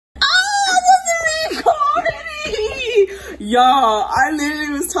Y'all, I literally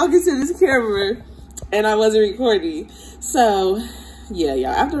was talking to this camera and I wasn't recording. So yeah,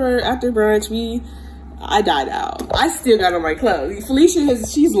 y'all, after brunch, I died out. I still got on my clothes. Felicia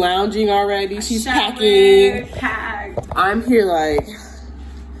she's lounging already. She's packing. I'm here like,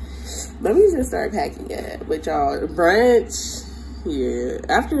 let me just start packing it. But y'all, brunch, yeah.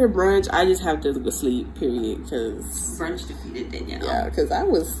 After a brunch, I just have to go sleep, period. Cause brunch defeated Danielle. Yeah, cause I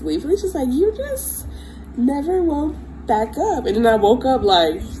was asleep. Felicia's like, you just never woke back up. And then I woke up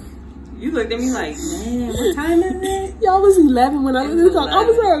like, you looked at me like, man, what time is it? Y'all was 11 when I was in the clock. I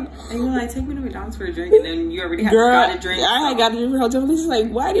was like, and you were like, take me to McDonald's for a drink, and then you already got a drink. I had got a drink for hotel. Felicia's like,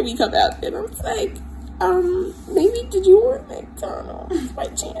 why did we come out? And I was like, maybe did you order McDonald's by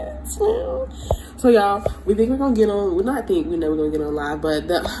chance? So y'all, we think we're gonna get on. We not think we know we're gonna get on live, but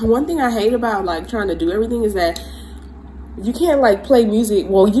the one thing I hate about like trying to do everything is that you can't like play music.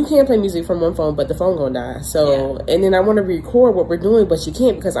 Well, you can play music from one phone, but the phone gonna die. So, yeah. And then I want to record what we're doing, but you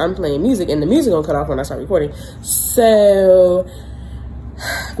can't because I'm playing music, and the music gonna cut off when I start recording. So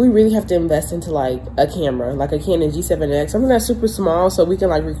we really have to invest into like a camera, like a Canon G7X, something that's super small, so we can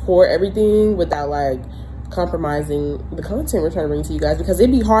like record everything without like compromising the content we're trying to bring to you guys. Because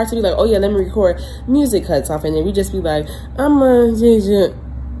it'd be hard to be like, oh yeah, let me record music cuts off, and then we just be like,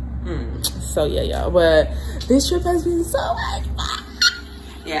 So yeah, y'all. But this trip has been so much fun.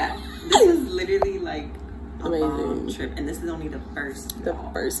 Yeah, this is literally like amazing trip, and this is only the first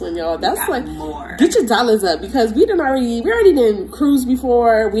one, y'all. That's like more. Get your dollars up, because we already didn't cruise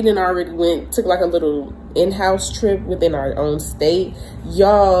took like a little in-house trip within our own state.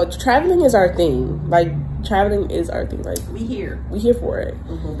 Y'all, traveling is our thing. Like traveling is our thing. Like we here for it.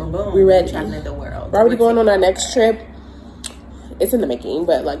 We ready. Traveling the world. We're already going on our next trip. It's in the making,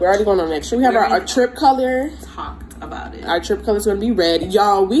 but like we're already going on next trip. We have our trip color. Talked about it. Our trip color is going to be red.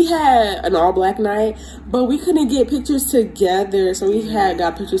 Y'all, we had an all black night, but we couldn't get pictures together, so we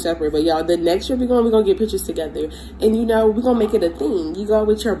got pictures separate. But y'all, the next trip we're gonna get pictures together, and you know we're gonna make it a thing. You go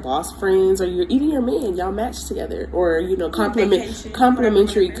with your boss friends or even your man. Y'all match together, or you know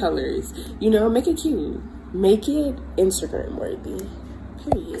complementary colors. You know, make it cute, make it Instagram worthy.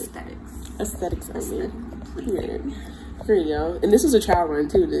 Period. Aesthetics only. Period. Y'all, and this is a trial run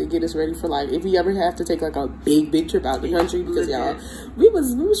too to get us ready for like if we ever have to take like a big trip out the country, because y'all we were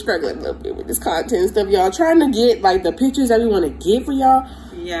struggling a little bit with this content and stuff, y'all. Trying to get like the pictures that we want to get for y'all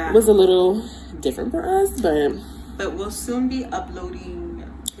was a little different for us, but we'll soon be uploading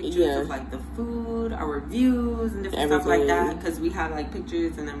pictures of like the food, our reviews, and different stuff like that, because we have like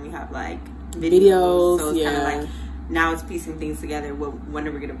pictures and then we have like videos, so it's kind of like now it's piecing things together. When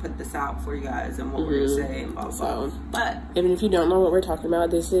are we going to put this out for you guys, and what we're going to say and blah, blah. So, but even if you don't know what we're talking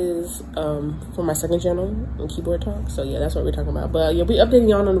about, this is for my second channel on Keyboard Talk. So yeah, that's what we're talking about. But yeah, we updating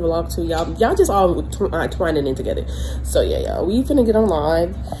y'all on the vlog too. Y'all just all twining in together. So yeah, y'all, we finna get on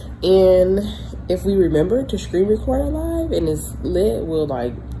live, and if we remember to screen record our live and it's lit, we'll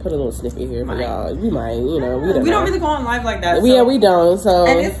like put a little snippet here for y'all. We might, you know, we don't really go on live like that. Yeah, we don't. So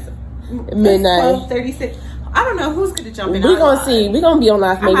and it's midnight 12:36. I don't know who's gonna jump in. We're gonna see. We're gonna be on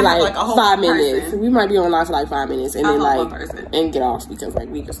live for maybe like 5 minutes. We might be on live for like 5 minutes and then like and get off, because like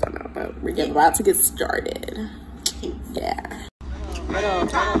we just don't know. But we're about to get started. Yeah.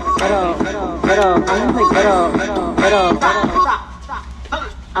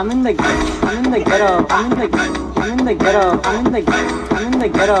 I'm in the ghetto.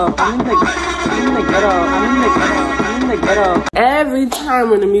 Every time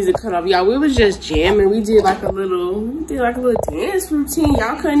when the music cut off, y'all, we was just jamming. We did like a little dance routine.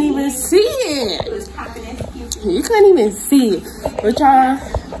 Y'all couldn't even see it. It was popping in. You couldn't even see it. But y'all,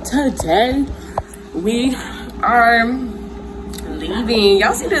 today we are leaving.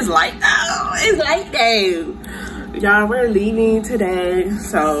 Y'all see this light though? It's light day. Y'all, we're leaving today,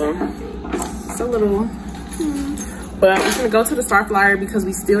 so it's a little, but we're gonna go to the Starflyer because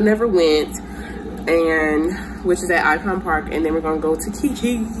we still never went, and which is at Icon Park, and then we're gonna go to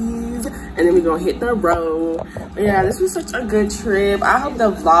Kiki's, and then we're gonna hit the road. But yeah, this was such a good trip. I hope the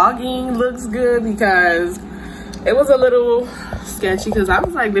vlogging looks good, because it was a little sketchy because I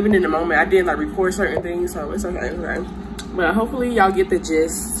was like living in the moment. I did like record certain things, so it's okay. But hopefully y'all get the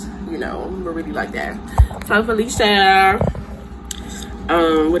gist. You know, we're really like that. So Felicia,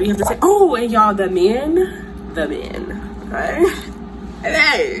 what do you have to say? Oh, and y'all, the men, right?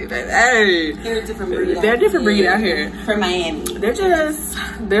 Hey. They're a different breed. They're a different breed out here. From Miami. They're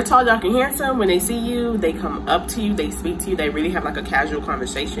tall, dark, and handsome. When they see you, they come up to you, they speak to you, they really have like a casual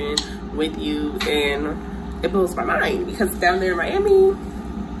conversation with you, and it blows my mind, because down there in Miami,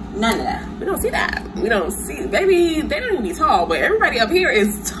 none of that. We don't see that. We don't see, maybe they don't even be tall, but everybody up here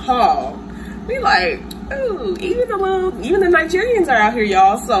is tall. We like, ooh, even the Nigerians are out here,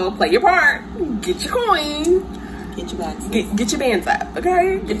 y'all. So play your part. Get your coin. Get your bags. Get your bands up,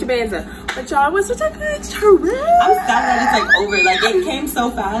 okay? Get your bands up. But y'all, it was such a good trip. I'm sad that it's like over. Like it came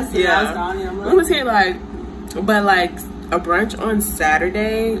so fast. And now it's gone. And I'm like, we was here like, but like a brunch on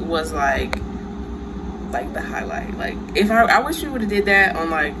Saturday was like the highlight. Like if I wish we would have did that on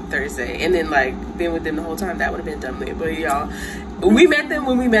like Thursday and then like been with them the whole time. That would have been dumb. But y'all, we met them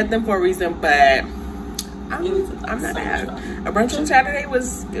when we met them for a reason. But I'm not mad. A brunch on Saturday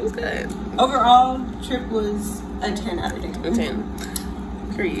was good. Overall, trip was a 10 out of 10. 10.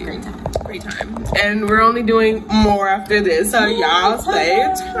 Great time. And we're only doing more after this, so y'all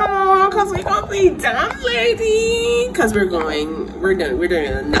stay tuned because we're gonna be done, lady. Because we're doing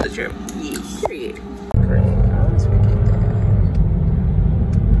another trip. Yeah. Period. Great. I always forget that.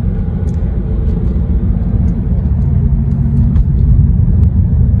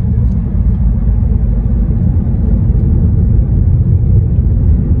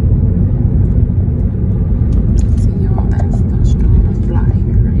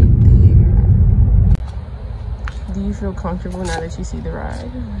 Feel comfortable now that you see the ride?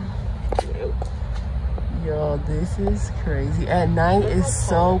 Yo, this is crazy. At night it's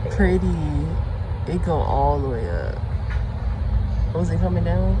so pretty. It go all the way up. Was it coming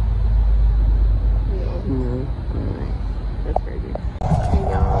down? No. That's crazy. Okay,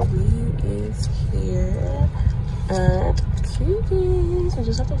 y'all, we is here at QUCK. I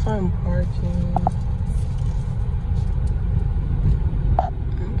just have to find parking.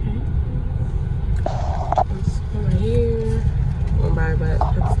 Here, going by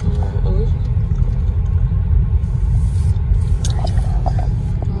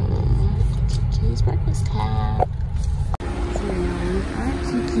QUCK's breakfast tab. So our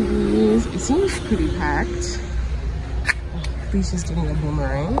QUCK's, it seems pretty packed. Beach is getting a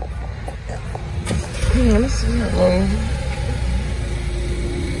boomerang. Let me see that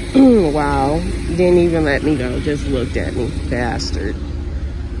one. Wow, didn't even let me go, just looked at me, bastard.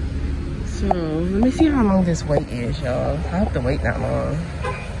 So, let me see how long this wait is, y'all. I have to wait that long.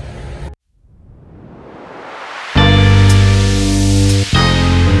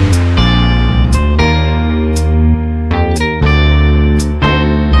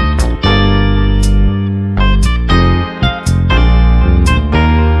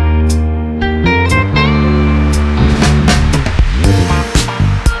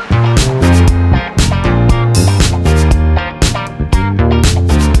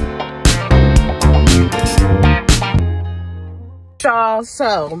 Y'all,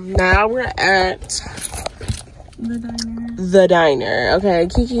 so now we're at the diner. Okay,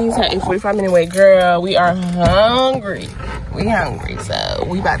 Kiki's at a 45-minute wait. Girl, we are hungry. We hungry, so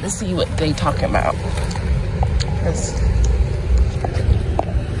we about to see what they talking about. It's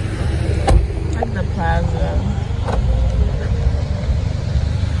like the plaza.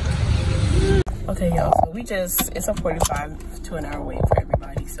 Okay, y'all, so it's a 45 to an hour wait for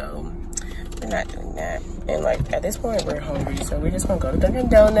everybody, so we're not doing that. And like at this point we're hungry, so we're just gonna go to Dunkin'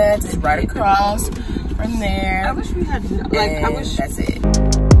 Donuts. It's right across from there. I wish we had like. I wish that's it.